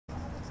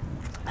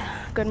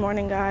Good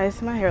morning,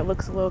 guys. My hair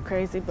looks a little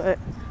crazy, but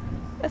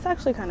it's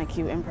actually kind of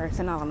cute in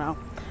person. I don't know.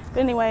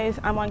 But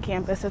anyways, I'm on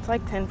campus. It's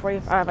like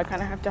 10:45. I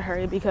kind of have to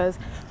hurry because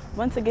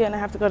once again I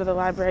have to go to the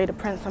library to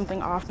print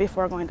something off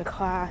before going to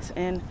class,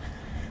 and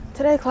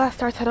today class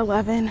starts at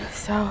 11,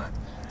 so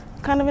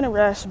kind of in a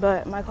rush.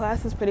 But my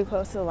class is pretty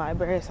close to the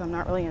library, so I'm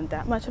not really in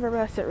that much of a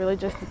rush. It really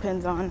just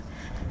depends on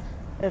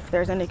if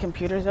there's any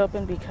computers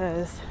open,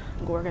 because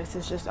Gorgas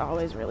is just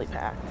always really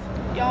packed.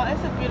 Y'all,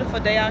 it's a beautiful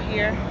day out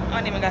here. I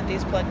don't even got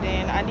these plugged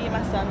in. I need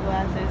my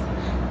sunglasses.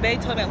 Bae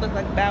told me it looked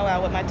like Bow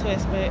Wow with my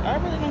twist, but I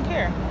really don't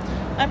care.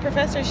 My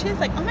professor, she's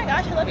like, oh my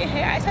gosh, I love your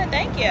hair. I said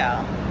thank you.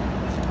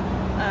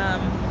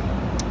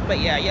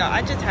 But yeah, y'all,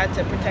 I just had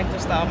to protective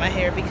style my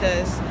hair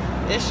because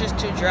it's just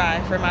too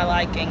dry for my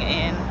liking,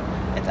 and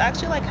it's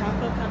actually like half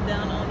will come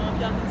down. I don't know if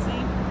y'all can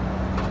see.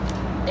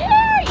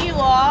 There you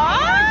are.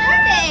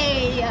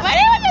 Hey, my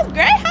name is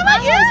great. How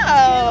about you?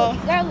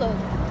 Girl, look.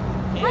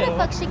 How the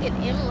fuck she get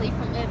Emily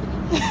from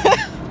Ebony?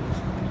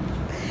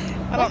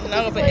 I don't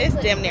know, but it's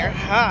damn near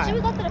hot. Should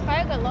we go to the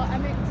fire to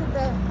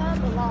the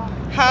hub or law?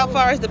 How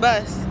far is the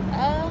bus?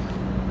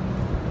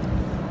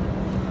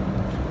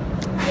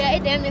 Yeah,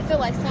 it damn near feel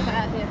like summer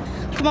out here.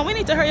 Come on, we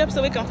need to hurry up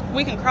so we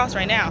can cross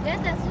right now.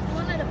 That's just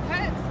one of the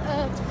perks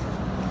of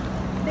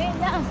being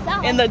down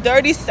south. In the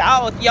dirty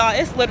south, y'all,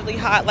 it's literally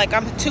hot. Like,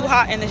 I'm too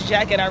hot in this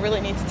jacket. I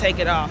really need to take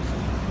it off.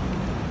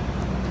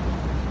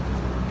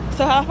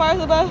 So how far is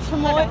the bus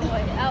from Lloyd?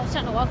 I was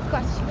trying to walk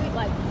across the street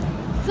like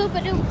super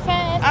duper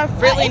fast. I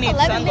really need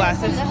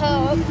sunglasses. From the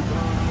hub,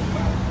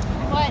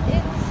 but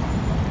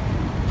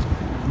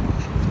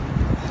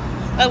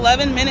it's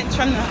 11 minutes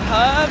from the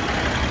hub.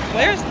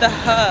 Where's the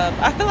hub?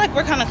 I feel like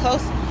we're kind of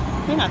close.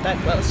 We're not that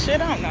close.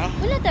 Shit, I don't know.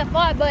 We're not that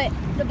far, but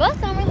the bus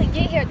don't really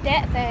get here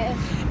that fast.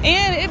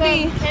 And it'd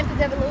be Campus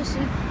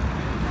Evolution.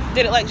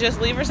 Did it like just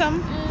leave or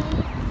something?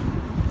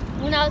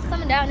 When I was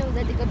coming down, it was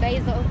at the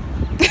Gazebo.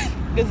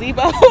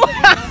 Gazebo.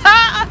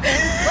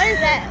 What is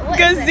that? What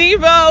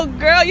gazebo,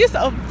 girl, you're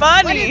so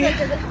funny.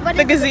 What is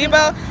the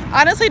gazebo?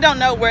 Honestly, don't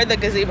know where the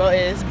gazebo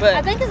is, but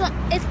I think it's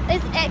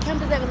at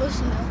Campus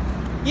Evolution though.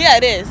 Yeah,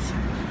 it is.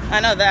 I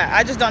know that.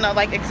 I just don't know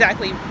like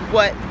exactly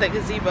what the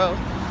gazebo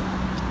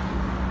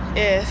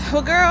is.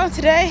 Well, girl,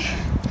 today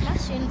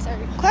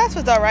class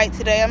was all right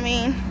today. I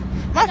mean,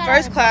 my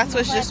first class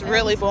was just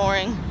really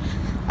boring.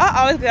 I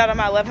always get out on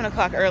my 11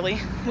 o'clock early.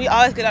 We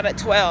always get out at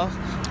 12.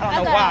 I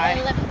don't know why.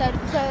 I got out at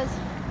 11:30 because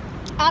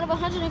out of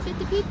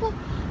 150 people,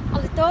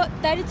 only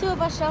 32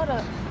 of us showed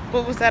up.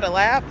 What was that, a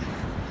lab?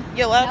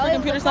 Your lab for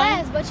computer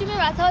science? But you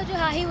remember I told you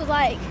how he was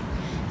like,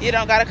 you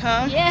don't gotta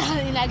come? Yeah,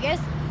 and I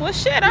guess. Well,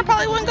 shit, I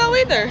probably wouldn't go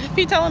either if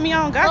he telling me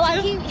I don't got to.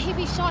 Like he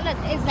be showing us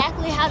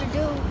exactly how to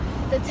do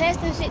the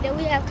test and shit that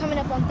we have coming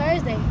up on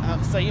Thursday.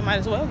 Oh, so you might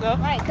as well go.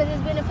 Right, because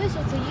it's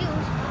beneficial to you.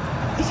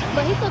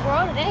 But he took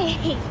roll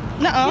today.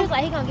 No. He was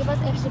like, he gonna give us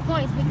extra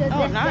points because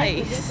that's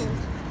ridiculous.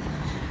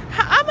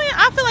 I mean,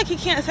 I feel like he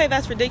can't say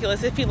that's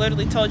ridiculous if he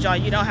literally told y'all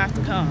you don't have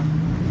to come.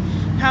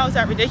 How is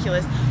that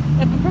ridiculous?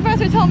 If the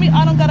professor told me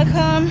I don't gotta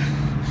come,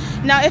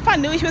 now if I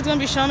knew he was gonna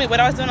be showing me what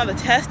I was doing on the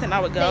test, then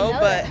I would go.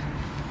 But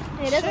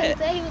yeah, that's what he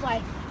said. He was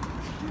like,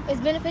 it's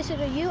beneficial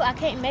to you. I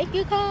can't make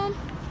you come,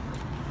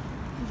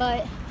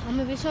 but I'm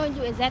gonna be showing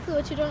you exactly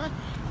what you're doing.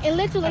 And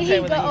literally, he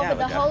go over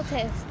the whole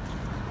test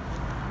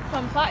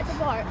from part to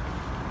part.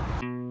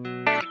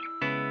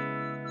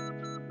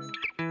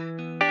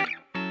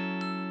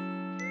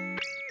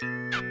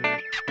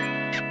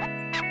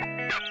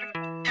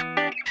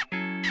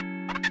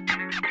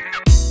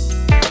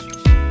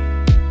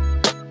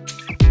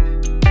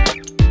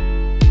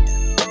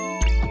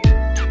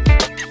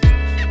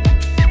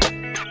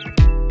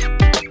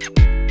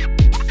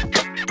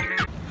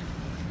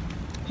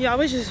 Y'all,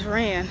 we just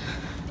ran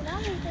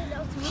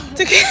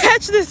to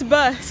catch this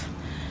bus.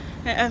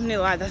 And Ebony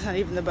lied, that's not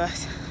even the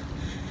bus.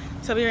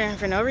 So we ran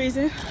for no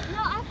reason.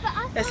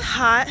 It's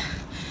hot.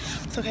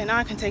 It's okay, now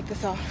I can take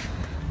this off.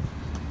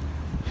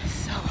 It's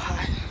so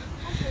hot.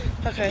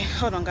 Okay,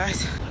 hold on,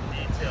 guys.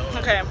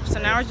 Okay, so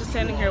now we're just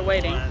standing here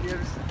waiting.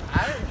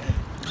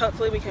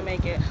 Hopefully we can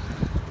make it.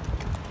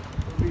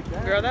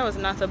 Girl, that was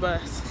not the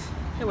bus.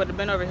 It would have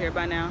been over here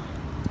by now.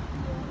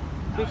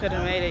 We could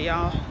have made it,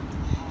 y'all.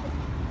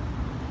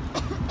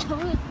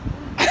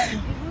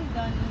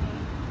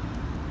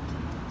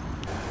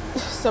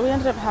 So we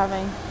ended up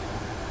having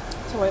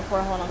to wait for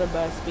a whole other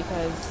bus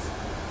because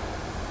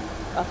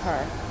of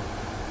her.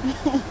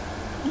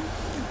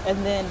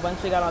 And then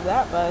once we got on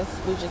that bus,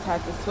 we just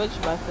had to switch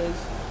buses.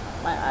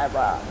 My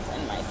eyebrows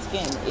and my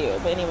skin, ew.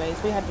 But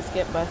anyways, we had to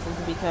skip buses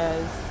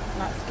because,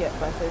 not skip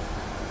buses,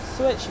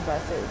 switch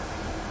buses.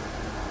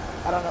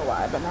 I don't know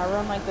why, but now we're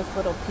on like this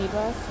little P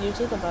bus.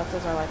 Usually the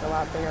buses are like a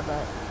lot bigger,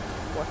 but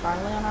we're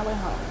finally on our way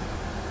home.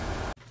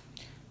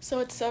 So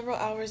it's several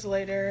hours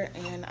later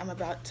and I'm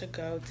about to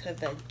go to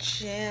the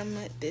gym.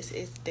 This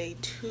is day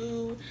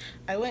 2.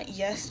 I went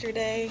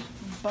yesterday,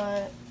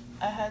 but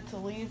I had to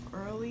leave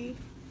early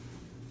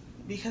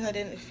because I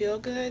didn't feel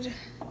good.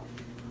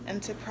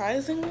 And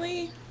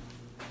surprisingly,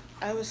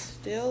 I was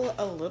still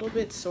a little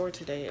bit sore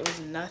today. It was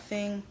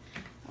nothing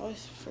I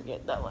always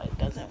forget that light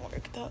doesn't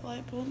work. That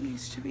light bulb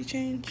needs to be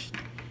changed.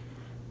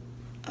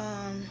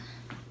 I'm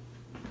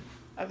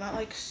not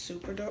like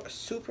super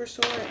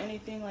sore or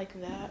anything like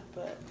that,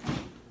 but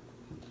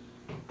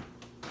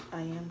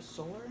I am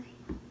sore.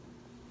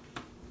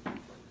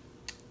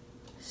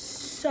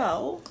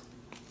 So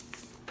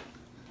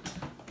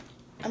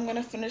I'm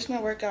gonna finish my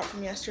workout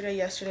from yesterday.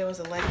 Yesterday was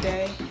a leg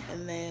day,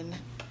 and then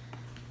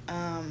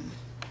I'm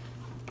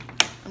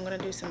gonna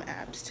do some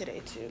abs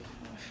today too.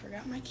 I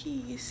forgot my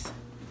keys.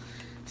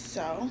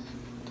 So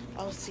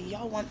I'll see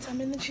y'all once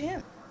I'm in the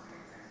gym.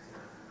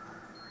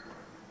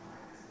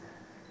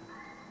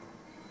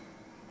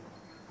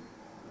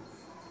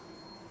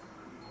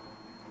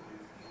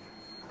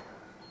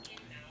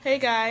 Hey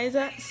guys,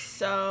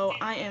 so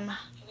I am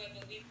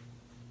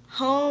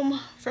home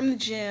from the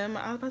gym.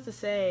 I was about to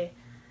say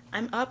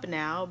I'm up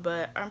now,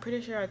 but I'm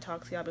pretty sure I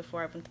talked to y'all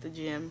before I went to the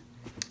gym.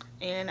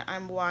 And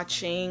I'm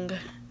watching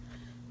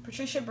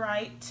Patricia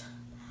Bright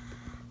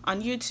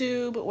on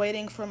YouTube,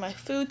 waiting for my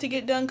food to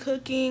get done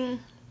cooking.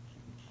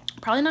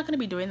 Probably not going to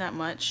be doing that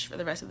much for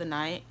the rest of the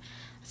night,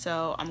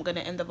 so I'm going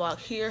to end the vlog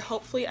here.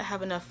 Hopefully I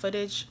have enough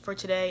footage for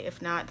today.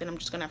 If not, then I'm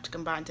just going to have to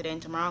combine today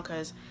and tomorrow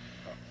because,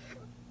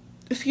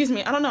 excuse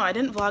me, I don't know, I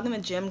didn't vlog in the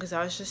gym because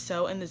I was just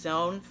so in the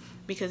zone.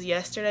 Because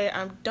yesterday,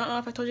 I don't know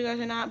if I told you guys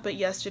or not, but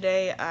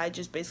yesterday I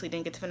just basically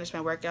didn't get to finish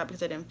my workout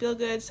because I didn't feel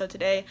good. So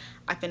today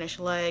I finished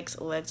legs.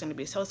 Legs are going to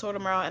be so sore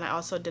tomorrow, and I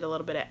also did a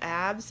little bit of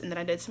abs, and then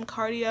I did some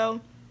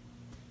cardio.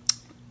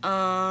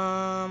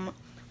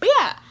 But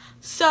yeah,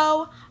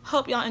 so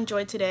hope y'all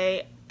enjoyed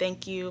today.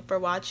 Thank you for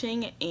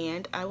watching,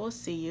 and I will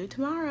see you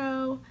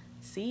tomorrow.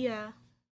 See ya.